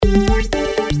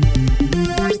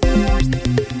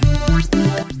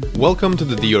Welcome to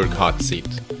the dOrg Hot Seat.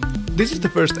 This is the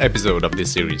first episode of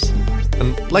this series,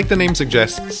 and like the name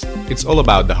suggests, it's all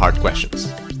about the hard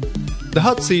questions. The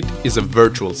Hot Seat is a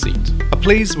virtual seat, a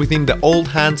place within the all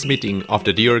hands meeting of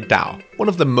the dOrg DAO, one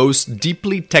of the most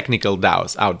deeply technical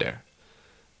DAOs out there.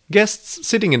 Guests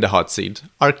sitting in the hot seat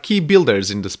are key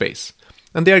builders in the space,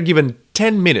 and they are given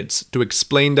 10 minutes to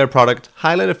explain their product,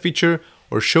 highlight a feature,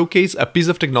 or showcase a piece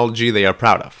of technology they are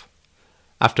proud of.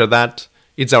 After that,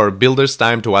 it's our builders'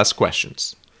 time to ask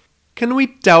questions. Can we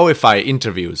DAOify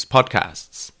interviews,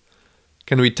 podcasts?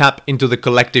 Can we tap into the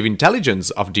collective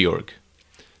intelligence of dOrg?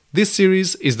 This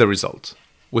series is the result.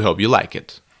 We hope you like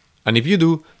it. And if you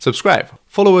do, subscribe.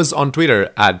 Follow us on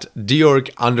Twitter at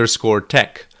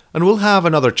dOrg_tech, and we'll have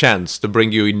another chance to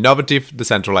bring you innovative,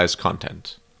 decentralized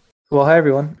content. Well, hi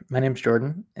everyone. My name's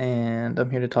Jordan, and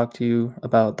I'm here to talk to you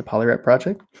about the Polywrap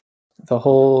project. The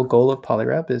whole goal of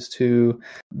Polywrap is to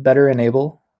better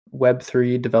enable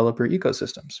Web3 developer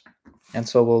ecosystems. And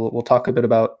so we'll talk a bit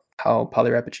about how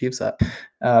Polywrap achieves that.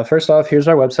 First off, here's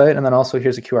our website, and then also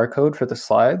here's a QR code for the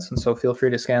slides. And so feel free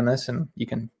to scan this and you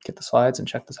can get the slides and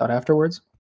check this out afterwards.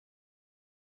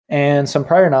 And some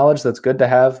prior knowledge that's good to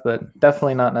have, but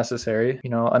definitely not necessary.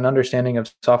 An understanding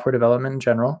of software development in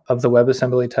general, of the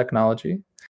WebAssembly technology,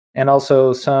 and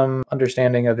also some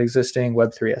understanding of existing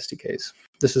Web3 SDKs.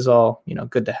 This is all,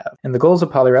 good to have. And the goals of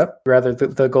Polywrap,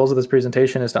 the goals of this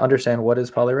presentation is to understand what is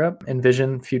Polywrap,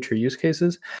 envision future use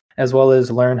cases, as well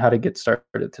as learn how to get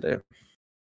started today.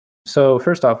 So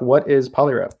first off, what is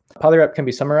Polywrap? Polywrap can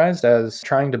be summarized as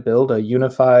trying to build a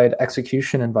unified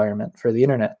execution environment for the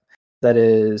internet that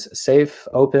is safe,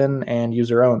 open, and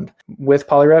user-owned. With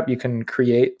Polywrap, you can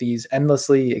create these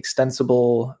endlessly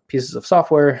extensible pieces of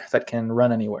software that can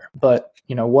run anywhere. But,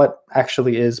 what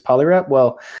actually is Polywrap?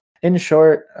 Well, in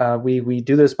short, we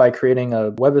do this by creating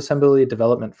a WebAssembly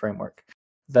development framework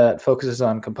that focuses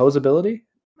on composability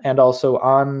and also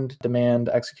on-demand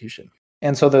execution.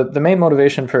 And so the main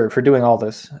motivation for doing all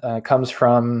this comes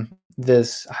from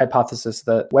this hypothesis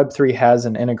that Web3 has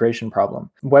an integration problem.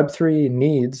 Web3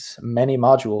 needs many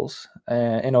modules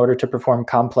in order to perform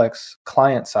complex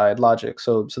client-side logic.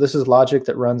 So this is logic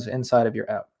that runs inside of your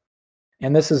app.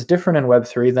 And this is different in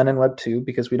Web3 than in Web2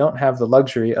 because we don't have the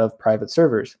luxury of private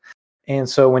servers. And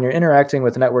so when you're interacting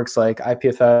with networks like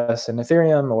IPFS and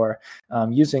Ethereum, or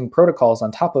using protocols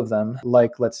on top of them,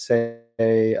 like let's say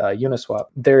Uniswap,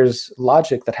 there's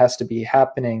logic that has to be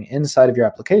happening inside of your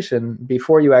application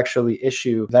before you actually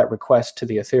issue that request to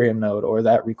the Ethereum node or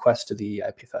that request to the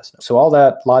IPFS node. So all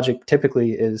that logic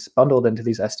typically is bundled into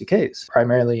these SDKs,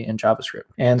 primarily in JavaScript.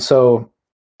 And so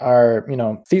our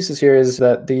thesis here is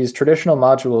that these traditional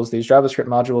modules, these JavaScript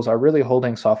modules, are really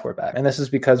holding software back. And this is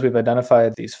because we've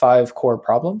identified these 5 core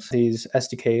problems. These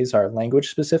SDKs are language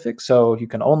specific, so you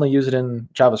can only use it in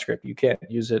JavaScript. You can't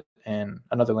use it in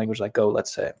another language like Go,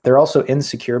 let's say. They're also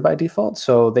insecure by default,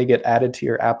 so they get added to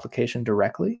your application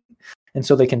directly. And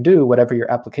so they can do whatever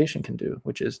your application can do,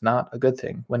 which is not a good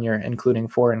thing when you're including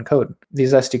foreign code.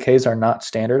 These SDKs are not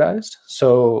standardized,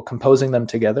 so composing them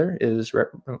together is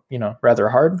rather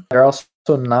hard. They're also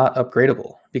not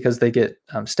upgradable because they get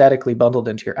statically bundled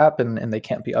into your app and they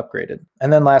can't be upgraded.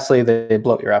 And then lastly, they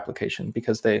bloat your application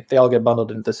because they all get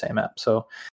bundled into the same app. So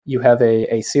you have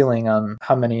a ceiling on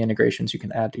how many integrations you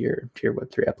can add to your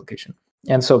Web3 application.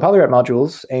 And so Polywrap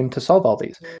modules aim to solve all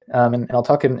these. And I'll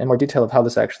talk in more detail of how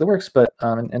this actually works. But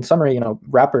in summary,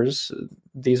 wrappers,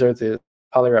 these are the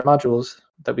Polywrap modules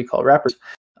that we call wrappers,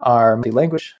 are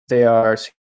multi-language. They are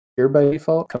secure by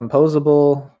default,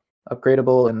 composable,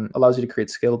 upgradable, and allows you to create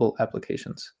scalable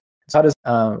applications. So how does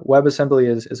WebAssembly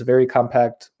is a very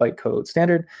compact bytecode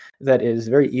standard that is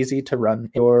very easy to run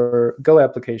in your Go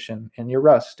application, in your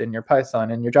Rust, in your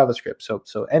Python, in your JavaScript.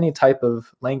 So any type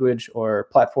of language or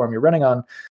platform you're running on,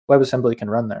 WebAssembly can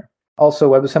run there.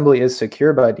 Also, WebAssembly is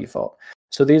secure by default.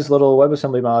 So these little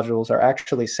WebAssembly modules are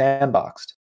actually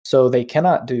sandboxed. So they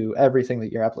cannot do everything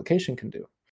that your application can do.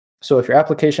 So if your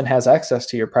application has access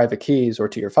to your private keys or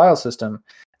to your file system,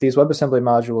 these WebAssembly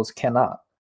modules cannot,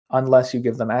 unless you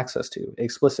give them access to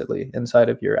explicitly inside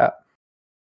of your app.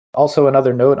 Also,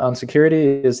 another note on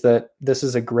security is that this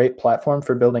is a great platform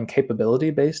for building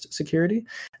capability-based security.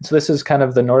 And so this is kind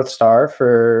of the North Star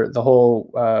for the whole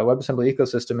WebAssembly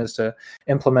ecosystem, is to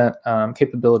implement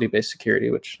capability-based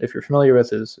security, which if you're familiar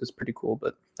with is pretty cool,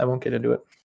 but I won't get into it.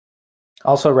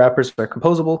 Also, wrappers are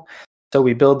composable. So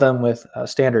we build them with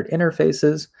standard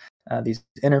interfaces. These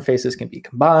interfaces can be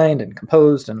combined and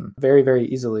composed and very, very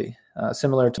easily,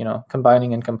 similar to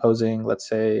combining and composing, let's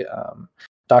say,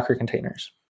 Docker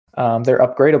containers. They're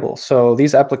upgradable. So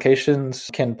these applications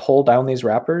can pull down these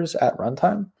wrappers at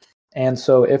runtime. And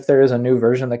so if there is a new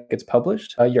version that gets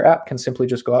published, your app can simply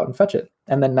just go out and fetch it.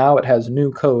 And then now it has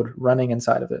new code running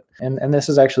inside of it. And this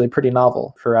is actually pretty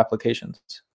novel for applications.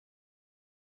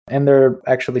 And they're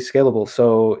actually scalable.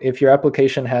 So if your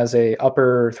application has a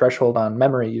upper threshold on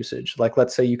memory usage, like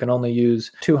let's say you can only use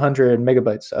 200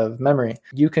 megabytes of memory,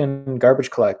 you can garbage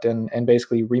collect and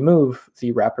basically remove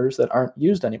the wrappers that aren't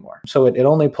used anymore. So it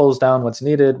only pulls down what's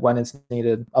needed when it's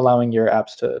needed, allowing your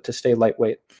apps to stay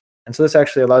lightweight. And so this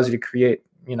actually allows you to create,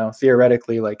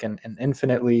 theoretically like an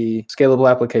infinitely scalable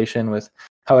application with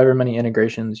however many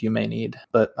integrations you may need.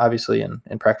 But obviously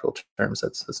in practical terms,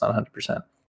 that's not 100%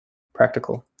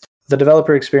 practical. The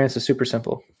developer experience is super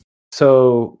simple.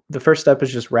 So the first step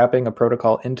is just wrapping a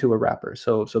protocol into a wrapper.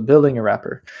 So building a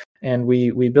wrapper. And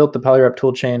we built the Polywrap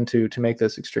toolchain to make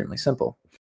this extremely simple.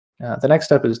 The next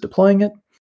step is deploying it.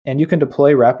 And you can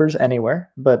deploy wrappers anywhere.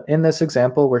 But in this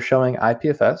example, we're showing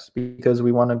IPFS because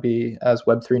we want to be as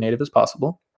Web3 native as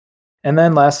possible. And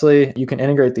then lastly, you can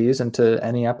integrate these into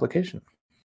any application.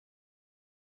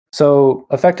 So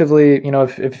effectively,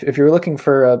 if you're looking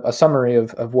for a summary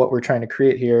of what we're trying to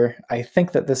create here, I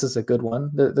think that this is a good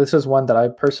one. This is one that I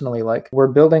personally like. We're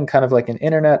building kind of like an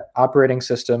internet operating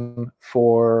system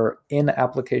for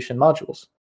in-application modules.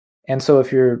 And so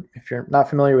if you're not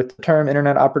familiar with the term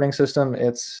internet operating system,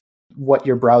 it's what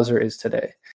your browser is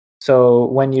today. So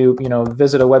when you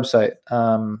visit a website,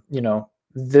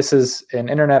 this is an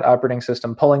internet operating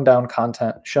system pulling down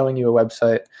content, showing you a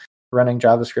website, running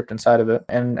JavaScript inside of it.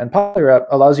 And Polywrap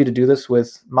allows you to do this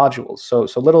with modules,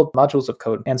 so little modules of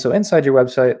code. And so inside your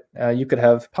website, you could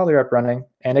have Polywrap running,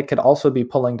 and it could also be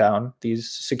pulling down these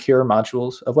secure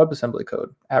modules of WebAssembly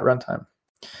code at runtime.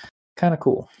 Kind of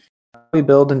cool. We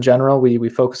build in general, we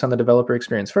focus on the developer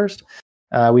experience first.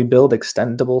 We build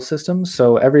extendable systems.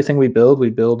 So everything we build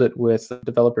it with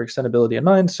developer extendability in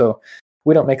mind. So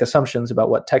we don't make assumptions about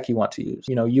what tech you want to use.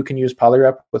 You can use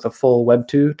Polywrap with a full Web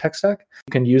 2 tech stack.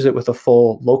 You can use it with a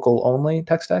full local only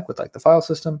tech stack with like the file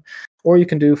system, or you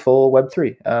can do full Web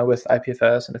 3 with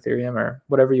IPFS and Ethereum or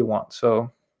whatever you want. So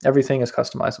everything is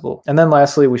customizable. And then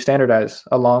lastly, we standardize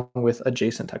along with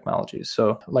adjacent technologies.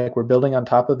 So like we're building on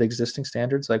top of existing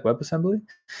standards like WebAssembly,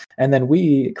 and then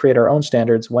we create our own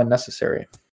standards when necessary.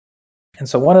 And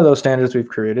so one of those standards we've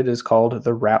created is called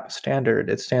the WRAP standard.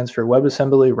 It stands for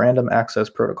WebAssembly Random Access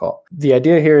Protocol. The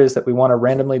idea here is that we want to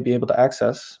randomly be able to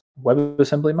access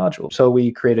WebAssembly modules. So we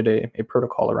created a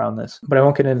protocol around this. But I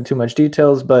won't get into too much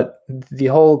details, but the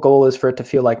whole goal is for it to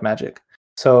feel like magic.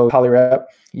 So Polywrap,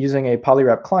 using a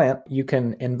Polywrap client, you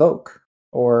can invoke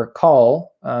or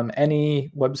call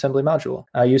any WebAssembly module.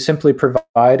 You simply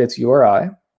provide its URI.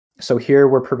 So here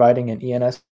we're providing an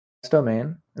ENS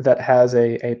domain that has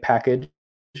a package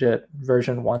at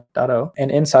version 1.0. And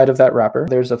inside of that wrapper,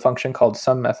 there's a function called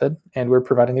sum method, and we're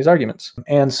providing these arguments.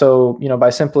 And so, by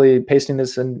simply pasting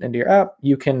this into your app,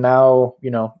 you can now,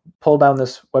 pull down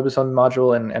this WebAssembly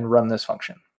module and run this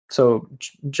function. So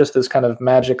just this kind of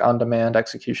magic on-demand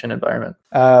execution environment.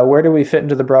 Where do we fit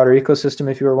into the broader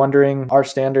ecosystem, if you were wondering? Our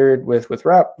standard with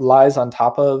WRAP lies on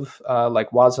top of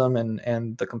like WASM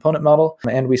and the component model,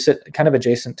 and we sit kind of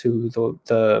adjacent to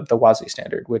the WASI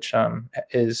standard, which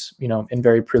is in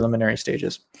very preliminary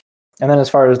stages. And then as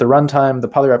far as the runtime, the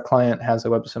Polywrap client has a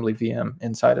WebAssembly VM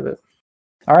inside of it.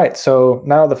 All right, so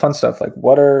now the fun stuff, like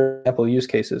what are example use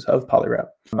cases of Polywrap?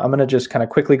 I'm going to just kind of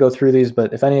quickly go through these,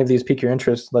 but if any of these pique your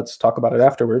interest, let's talk about it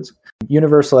afterwards.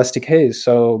 Universal SDKs,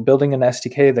 so building an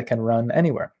SDK that can run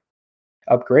anywhere.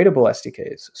 Upgradable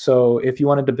SDKs, so if you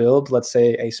wanted to build, let's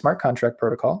say, a smart contract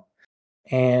protocol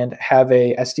and have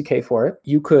a SDK for it,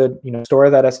 you could store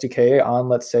that SDK on,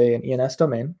 let's say, an ENS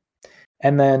domain.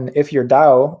 And then if your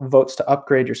DAO votes to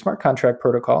upgrade your smart contract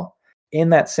protocol, in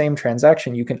that same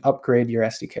transaction, you can upgrade your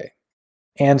SDK.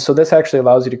 And so this actually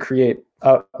allows you to create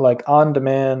like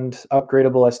on-demand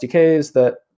upgradable SDKs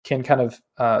that can kind of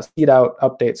speed out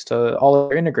updates to all of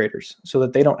their integrators so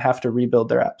that they don't have to rebuild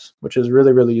their apps, which is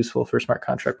really, really useful for smart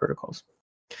contract protocols.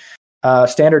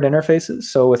 Standard interfaces.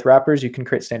 So with wrappers, you can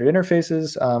create standard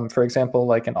interfaces. For example,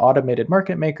 like an automated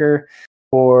market maker,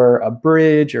 or a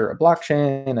bridge or a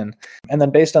blockchain. And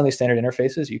then based on these standard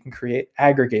interfaces, you can create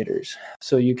aggregators.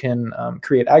 So you can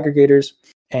create aggregators.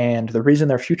 And the reason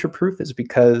they're future-proof is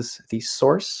because the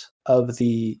source of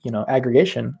the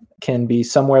aggregation can be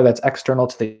somewhere that's external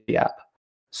to the app.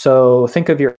 So think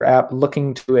of your app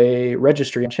looking to a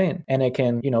registry on chain, and it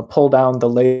can pull down the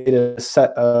latest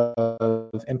set of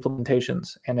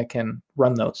implementations, and it can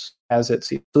run those as it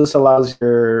sees. So this allows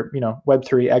your,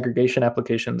 Web3 aggregation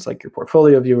applications like your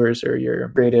portfolio viewers or your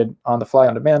created on the fly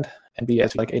on demand and be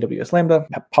as like AWS Lambda.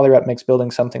 Polywrap makes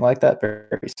building something like that very,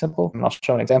 very simple. And I'll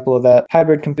show an example of that.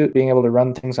 Hybrid compute, being able to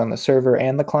run things on the server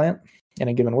and the client in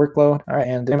a given workload. All right,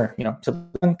 and so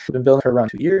we've been building for around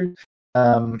 2 years.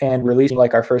 And releasing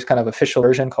like our first kind of official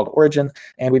version called Origin.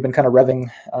 And we've been kind of revving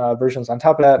versions on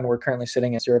top of that. And we're currently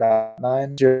sitting at 0.9,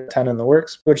 0.10 in the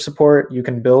works, which support you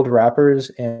can build wrappers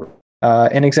in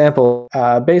an example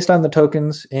based on the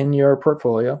tokens in your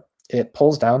portfolio. It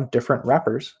pulls down different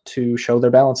wrappers to show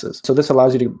their balances. So this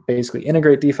allows you to basically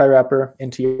integrate DeFi wrapper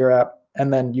into your app.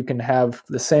 And then you can have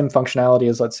the same functionality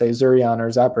as, let's say, Zurion or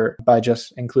Zapper by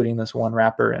just including this one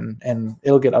wrapper, and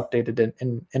it'll get updated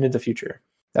into the future.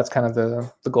 That's kind of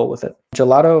the goal with it.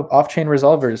 Gelato off-chain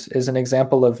resolvers is an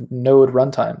example of node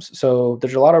runtimes. So the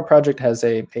Gelato project has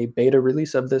a beta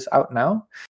release of this out now.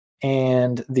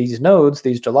 And these nodes,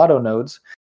 these Gelato nodes,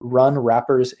 run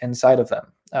wrappers inside of them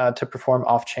to perform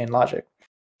off-chain logic.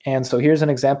 And so here's an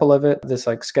example of it, this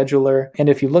like scheduler. And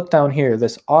if you look down here,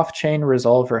 this off-chain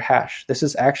resolver hash, this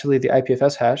is actually the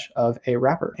IPFS hash of a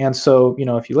wrapper. And so,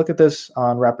 if you look at this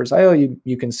on wrappers.io,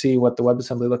 you can see what the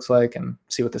WebAssembly looks like and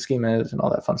see what the schema is and all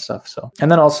that fun stuff. So,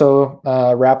 and then also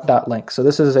wrap.link. So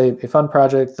this is a fun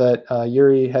project that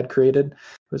Yuri had created,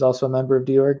 who's also a member of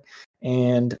dOrg.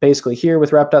 And basically here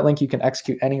with wrap.link, you can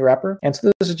execute any wrapper. And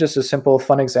so this is just a simple,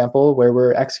 fun example where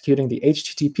we're executing the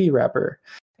HTTP wrapper.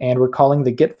 And we're calling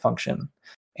the get function.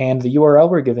 And the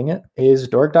URL we're giving it is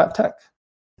dOrg.tech.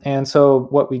 And so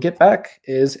what we get back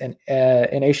is an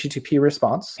HTTP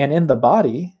response. And in the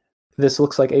body, this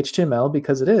looks like HTML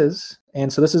because it is.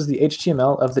 And so this is the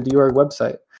HTML of the dOrg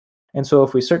website. And so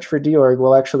if we search for dOrg,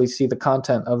 we'll actually see the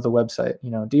content of the website.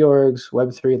 dOrg's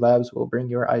Web3 Labs will bring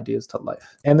your ideas to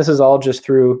life. And this is all just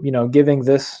through, giving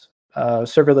this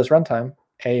serverless runtime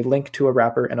a link to a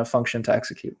wrapper and a function to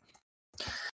execute.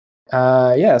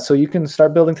 So you can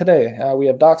start building today. We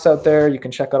have docs out there. You can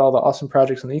check out all the awesome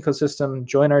projects in the ecosystem,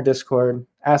 join our Discord,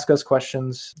 ask us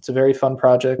questions. It's a very fun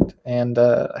project, and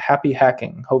happy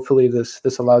hacking. Hopefully this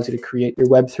allows you to create your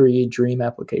Web3 dream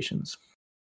applications.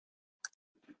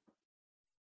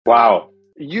 Wow.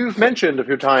 You've mentioned a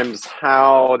few times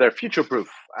how they're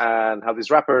future-proof and how these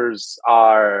wrappers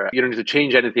you don't need to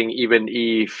change anything even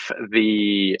if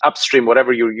the upstream,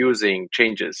 whatever you're using,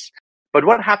 changes. But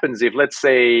what happens if, let's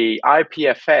say,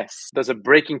 IPFS does a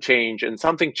breaking change and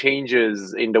something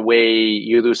changes in the way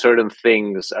you do certain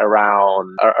things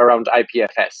around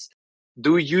IPFS?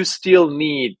 Do you still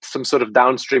need some sort of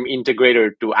downstream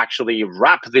integrator to actually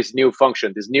wrap this new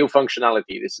function, this new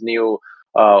functionality, this new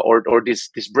or this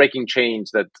breaking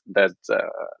change that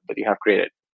you have created?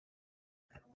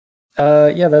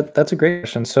 That's a great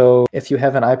question. So if you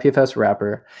have an IPFS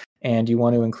wrapper and you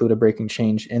want to include a breaking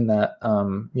change in that,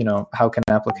 how can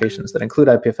applications that include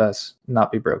IPFS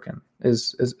not be broken?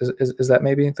 Is that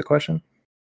maybe the question?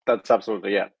 That's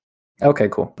absolutely, yeah. Okay,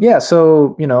 cool. Yeah,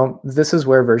 so, this is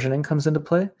where versioning comes into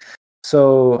play.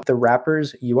 So the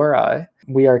wrappers URI,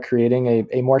 we are creating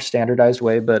a more standardized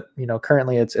way, but,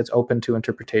 currently it's open to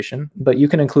interpretation, but you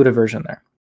can include a version there.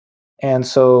 And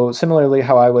so similarly,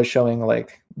 how I was showing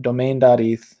like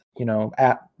domain.eth,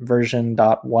 at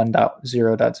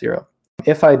version.1.0.0.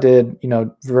 If I did,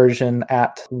 version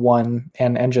at 1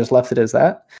 and just left it as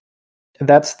that,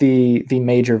 that's the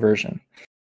major version.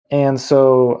 And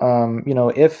so,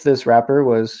 if this wrapper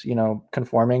was,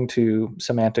 conforming to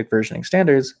semantic versioning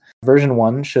standards, version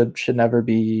 1 should never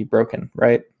be broken,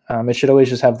 right? It should always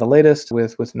just have the latest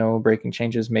with no breaking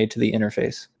changes made to the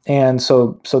interface. And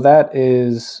so that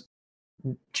is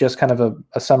just kind of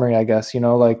a summary, I guess,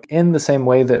 like in the same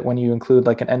way that when you include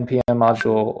like an NPM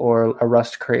module or a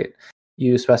Rust crate,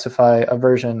 you specify a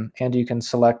version and you can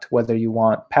select whether you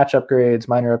want patch upgrades,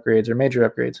 minor upgrades, or major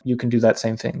upgrades. You can do that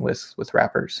same thing with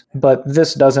wrappers. But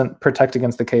this doesn't protect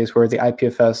against the case where the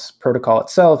IPFS protocol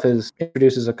itself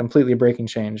introduces a completely breaking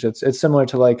change. It's similar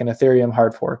to like an Ethereum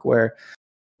hard fork where,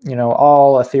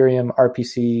 all Ethereum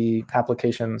RPC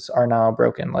applications are now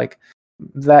broken. Like,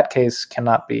 that case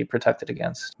cannot be protected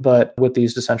against. But with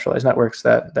these decentralized networks,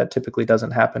 that typically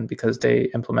doesn't happen because they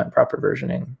implement proper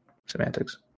versioning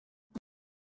semantics.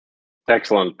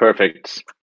 Excellent. Perfect.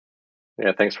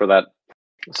 Yeah, thanks for that.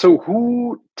 So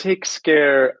who takes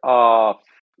care of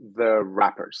the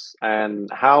wrappers, and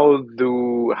how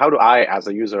do I, as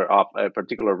a user of a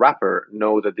particular wrapper,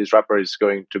 know that this wrapper is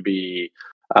going to be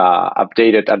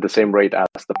updated at the same rate as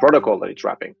the protocol that it's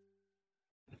wrapping?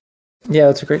 Yeah,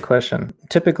 that's a great question.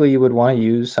 Typically, you would want to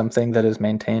use something that is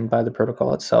maintained by the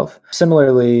protocol itself.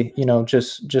 Similarly,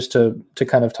 just to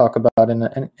kind of talk about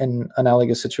an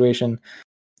analogous situation,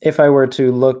 if I were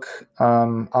to look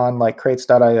on like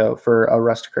crates.io for a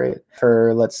Rust crate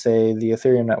for, let's say, the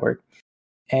Ethereum network,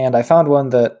 and I found one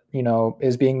that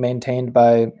is being maintained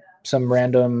by some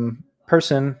random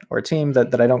person or team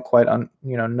that I don't quite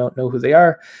know who they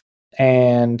are,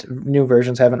 and new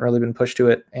versions haven't really been pushed to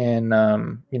it in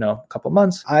a couple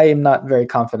months, I am not very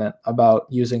confident about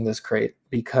using this crate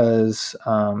because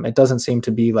it doesn't seem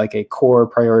to be like a core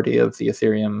priority of the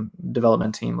Ethereum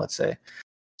development team, let's say.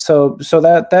 So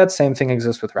that same thing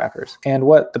exists with wrappers. And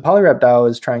what the Polywrap DAO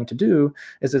is trying to do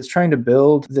is it's trying to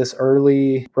build this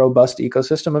early, robust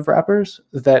ecosystem of wrappers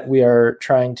that we are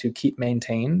trying to keep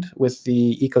maintained with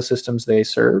the ecosystems they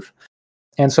serve.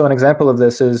 And so an example of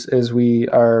this is we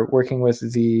are working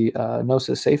with the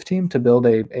Gnosis Safe team to build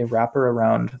a wrapper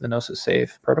around the Gnosis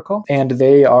Safe protocol. And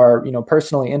they are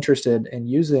personally interested in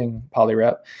using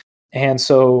Polywrap. And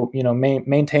so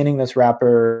maintaining this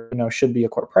wrapper should be a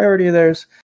core priority of theirs.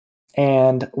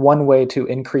 And one way to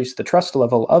increase the trust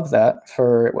level of that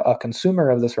for a consumer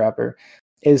of this wrapper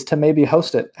is to maybe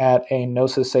host it at a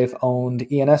Gnosis Safe owned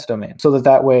ENS domain, so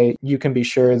that way you can be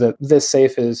sure that this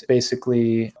safe is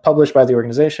basically published by the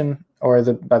organization or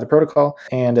by the protocol,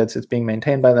 and it's being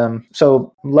maintained by them.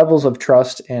 So levels of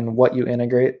trust in what you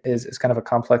integrate is kind of a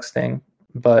complex thing,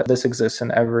 but this exists in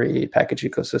every package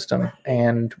ecosystem.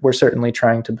 And we're certainly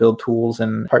trying to build tools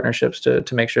and partnerships to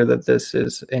make sure that this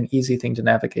is an easy thing to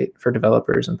navigate for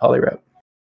developers in Polywrap.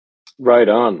 Right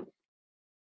on.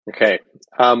 Okay.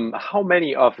 How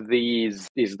many of these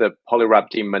is the Polywrap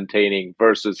team maintaining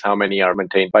versus how many are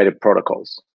maintained by the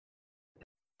protocols?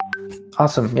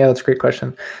 Awesome. Yeah, that's a great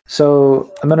question.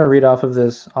 So I'm going to read off of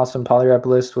this awesome Polywrap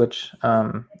list, which,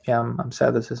 I'm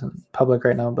sad this isn't public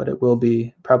right now, but it will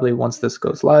be probably once this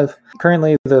goes live.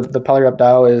 Currently, the Polywrap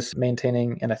DAO is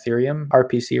maintaining an Ethereum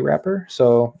RPC wrapper,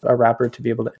 so a wrapper to be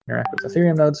able to interact with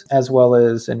Ethereum nodes, as well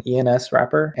as an ENS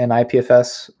wrapper, an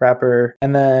IPFS wrapper,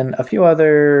 and then a few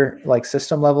other like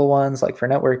system level ones, like for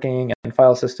networking and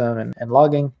file system and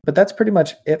logging. But that's pretty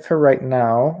much it for right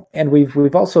now. And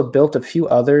we've also built a few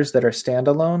others that are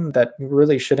standalone that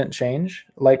really shouldn't change.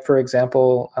 Like, for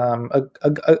example,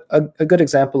 a good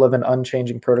example of an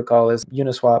unchanging protocol is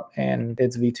Uniswap and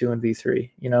its V2 and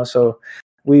V3. So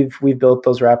we've built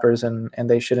those wrappers and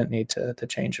they shouldn't need to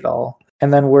change at all.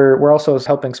 And then we're also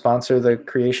helping sponsor the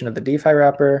creation of the DeFi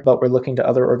wrapper, but we're looking to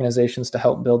other organizations to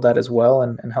help build that as well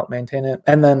and help maintain it.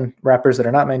 And then wrappers that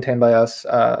are not maintained by us,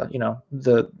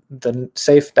 the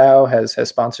Safe DAO has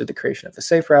sponsored the creation of the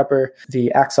Safe wrapper.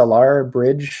 The XLR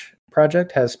Bridge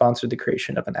project has sponsored the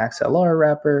creation of an XLR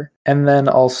wrapper. And then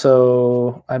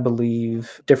also, I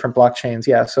believe, different blockchains.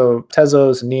 Yeah, so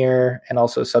Tezos, Near, and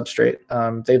also Substrate,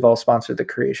 they've all sponsored the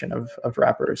creation of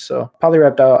wrappers. So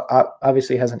Polywrap DAO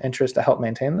obviously has an interest to help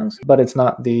maintain those, but it's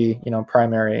not the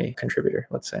primary contributor,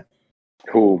 let's say.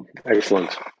 Cool.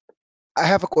 Excellent. I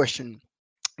have a question.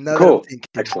 Now Cool.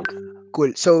 Excellent.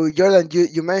 Cool. So Jordan,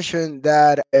 you mentioned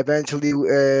that eventually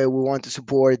we want to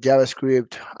support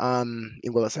JavaScript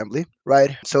in WebAssembly,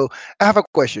 right? So I have a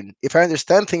question. If I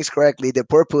understand things correctly, the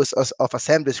purpose of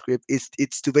AssemblyScript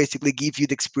it's to basically give you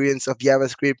the experience of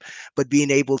JavaScript, but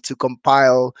being able to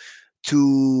compile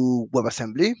to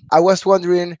WebAssembly. I was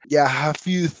wondering, have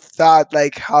you thought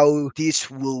like how this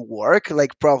will work?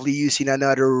 Like probably using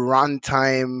another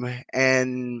runtime,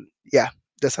 and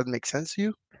does that make sense to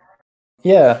you?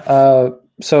 Yeah.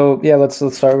 Let's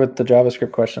start with the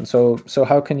JavaScript question. So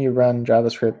how can you run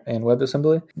JavaScript in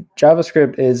WebAssembly?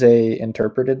 JavaScript is a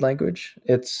interpreted language.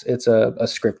 It's a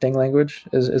scripting language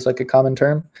is like a common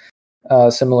term,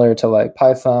 similar to like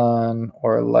Python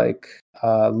or like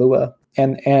Lua.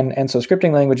 And so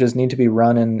scripting languages need to be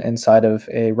run inside of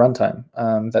a runtime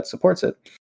that supports it.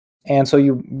 And so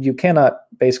you cannot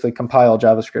basically compile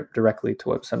JavaScript directly to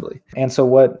WebAssembly. And so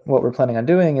what we're planning on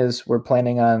doing is we're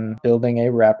planning on building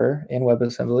a wrapper in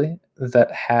WebAssembly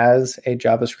that has a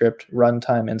JavaScript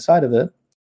runtime inside of it.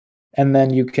 And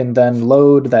then you can then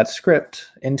load that script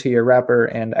into your wrapper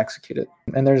and execute it.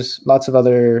 And there's lots of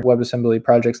other WebAssembly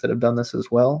projects that have done this as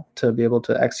well to be able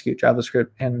to execute JavaScript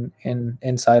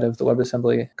inside of the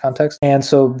WebAssembly context. And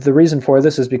so the reason for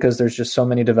this is because there's just so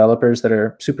many developers that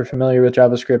are super familiar with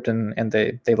JavaScript and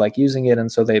they like using it,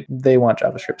 and so they want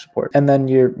JavaScript support. And then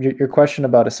your question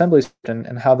about AssemblyScript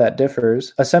and how that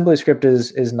differs. AssemblyScript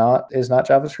is not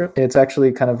JavaScript. It's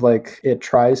actually kind of like it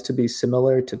tries to be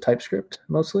similar to TypeScript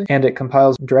mostly, and it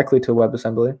compiles directly to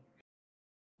WebAssembly.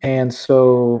 And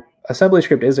so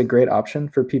AssemblyScript is a great option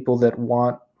for people that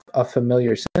want a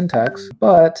familiar syntax,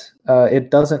 but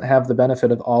it doesn't have the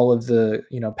benefit of all of the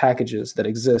packages that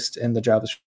exist in the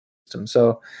JavaScript system.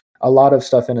 So a lot of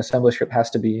stuff in AssemblyScript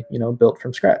has to be built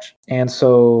from scratch. And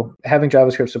so having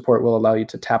JavaScript support will allow you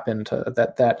to tap into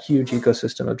that huge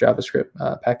ecosystem of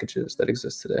JavaScript packages that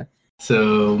exist today.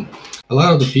 So a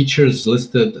lot of the features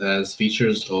listed as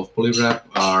features of Polywrap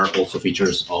are also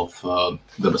features of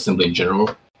WebAssembly in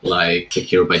general, like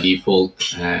secure by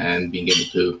default and being able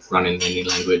to run in any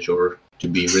language or to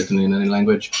be written in any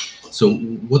language. So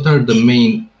what are the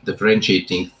main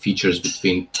differentiating features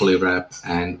between Polywrap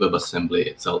and WebAssembly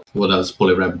itself? What does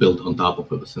Polywrap build on top of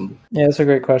WebAssembly? Yeah, that's a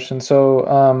great question. So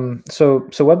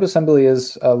WebAssembly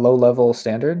is a low-level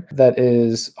standard that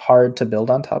is hard to build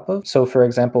on top of. So, for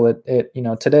example, it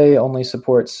today only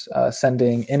supports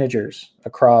sending integers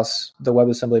across the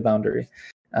WebAssembly boundary.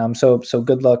 So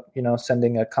good luck,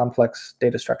 sending a complex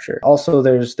data structure. Also,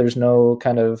 there's no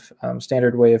kind of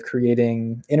standard way of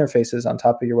creating interfaces on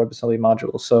top of your WebAssembly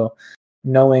module. So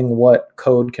knowing what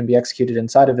code can be executed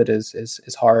inside of it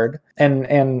is hard. And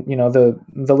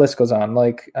the list goes on.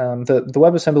 Like the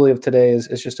WebAssembly of today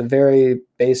is just a very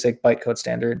basic bytecode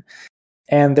standard.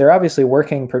 And they're obviously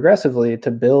working progressively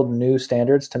to build new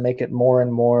standards to make it more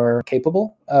and more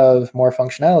capable of more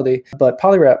functionality. But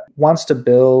Polywrap wants to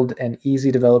build an easy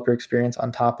developer experience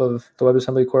on top of the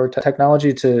WebAssembly core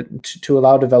technology to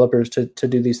allow developers to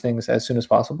do these things as soon as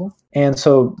possible. And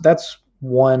so that's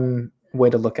one way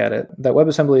to look at it. That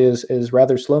WebAssembly is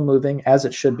rather slow moving, as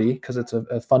it should be, because it's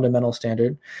a fundamental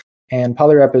standard. And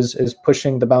Polywrap is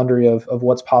pushing the boundary of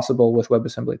what's possible with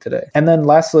WebAssembly today. And then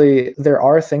lastly, there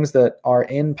are things that are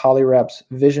in Polywrap's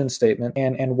vision statement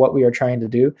and what we are trying to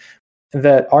do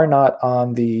that are not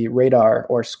on the radar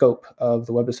or scope of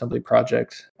the WebAssembly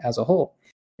project as a whole.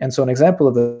 And so an example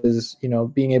of this is,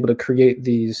 being able to create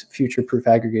these future-proof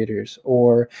aggregators,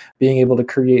 or being able to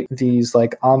create these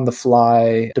like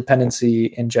on-the-fly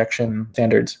dependency injection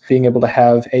standards, being able to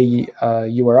have a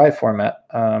URI format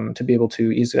to be able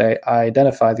to easily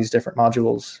identify these different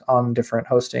modules on different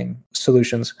hosting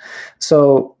solutions.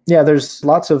 So yeah, there's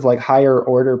lots of like higher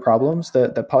order problems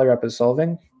that Polywrap is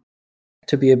solving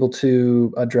to be able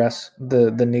to address the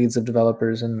needs of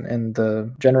developers and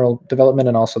the general development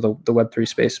and also the Web3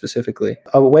 space specifically.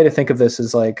 A way to think of this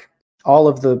is like all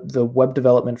of the web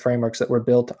development frameworks that were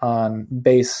built on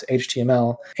base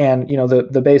HTML. And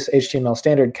the base HTML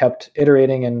standard kept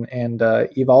iterating and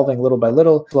evolving little by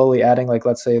little, slowly adding, like,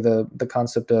 let's say the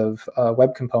concept of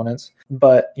web components.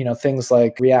 But things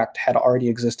like React had already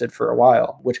existed for a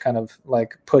while, which kind of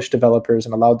like pushed developers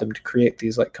and allowed them to create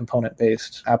these like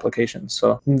component-based applications.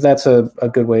 So that's a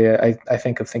good way, I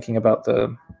think, of thinking about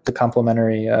the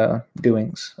complementary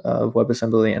doings of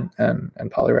WebAssembly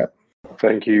and Polywrap.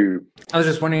 Thank you. I was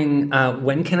just wondering,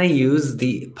 when can I use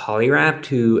the Polywrap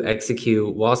to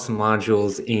execute WASM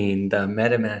modules in the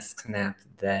MetaMask snap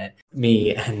that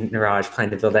me and Niraj plan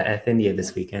to build at India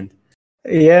this weekend?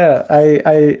 Yeah,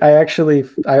 I'm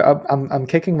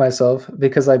kicking myself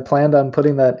because I planned on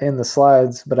putting that in the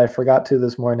slides, but I forgot to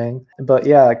this morning. But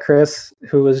yeah, Chris,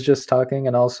 who was just talking,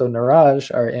 and also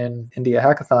Niraj are in India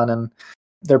Hackathon, and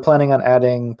they're planning on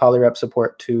adding Polywrap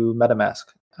support to MetaMask.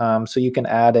 So you can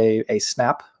add a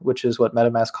snap, which is what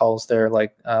MetaMask calls their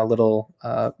like little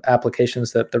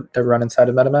applications that run inside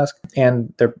of MetaMask,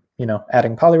 and they're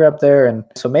adding Polywrap there. And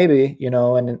so maybe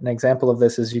and an example of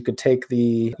this is you could take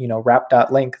the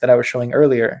wrap.link that I was showing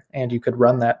earlier, and you could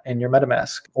run that in your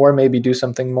MetaMask, or maybe do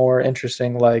something more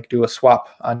interesting like do a swap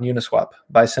on Uniswap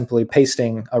by simply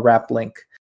pasting a wrap link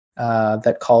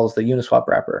that calls the Uniswap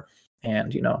wrapper,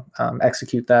 and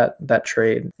execute that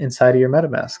trade inside of your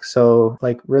MetaMask. So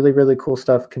like really, really cool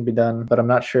stuff can be done, but I'm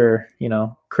not sure,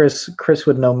 Chris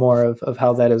would know more of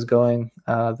how that is going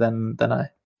than I.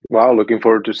 Wow, looking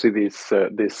forward to see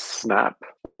this snap.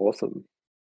 Awesome.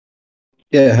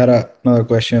 Yeah, I had another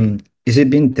question. Is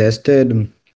it being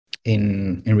tested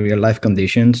in real life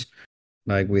conditions,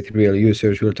 like with real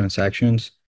users, real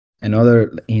transactions? And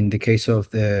in the case of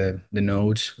the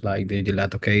nodes, like the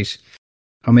gelato case,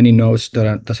 how many nodes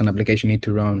does an application need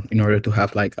to run in order to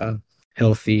have like a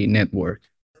healthy network?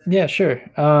 Yeah, sure.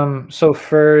 So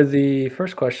for the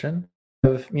first question,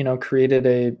 I've created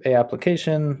a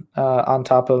application on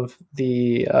top of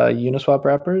the Uniswap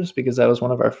wrappers, because that was one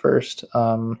of our first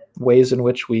ways in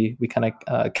which we kind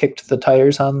of kicked the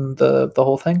tires on the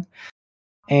whole thing.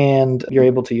 And you're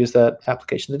able to use that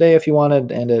application today if you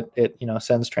wanted, and it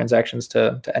sends transactions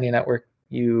to any network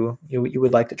you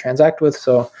would like to transact with.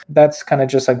 So that's kind of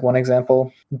just like one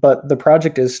example. But the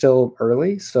project is still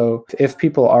early. So if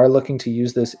people are looking to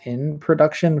use this in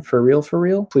production for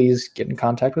real, please get in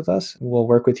contact with us. We'll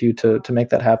work with you to make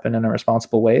that happen in a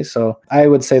responsible way. So I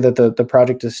would say that the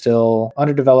project is still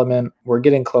under development. We're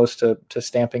getting close to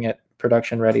stamping it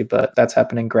production ready, but that's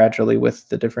happening gradually with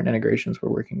the different integrations we're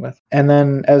working with. And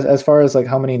then as far as like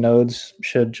how many nodes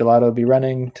should Gelato be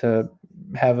running to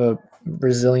have a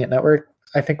resilient network,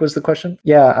 I think was the question.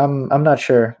 Yeah, I'm not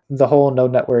sure. The whole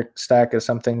node network stack is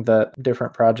something that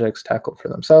different projects tackle for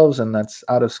themselves, and that's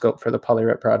out of scope for the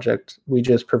Polywrap project. We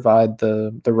just provide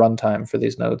the runtime for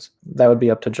these nodes. That would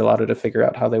be up to Gelato to figure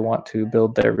out how they want to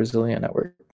build their resilient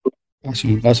network.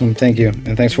 Awesome. Thank you.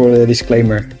 And thanks for the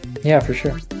disclaimer. Yeah, for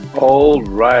sure. All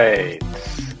right.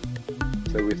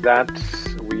 So with that,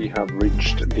 we have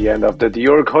reached the end of the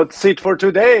dOrg hot seat for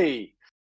today.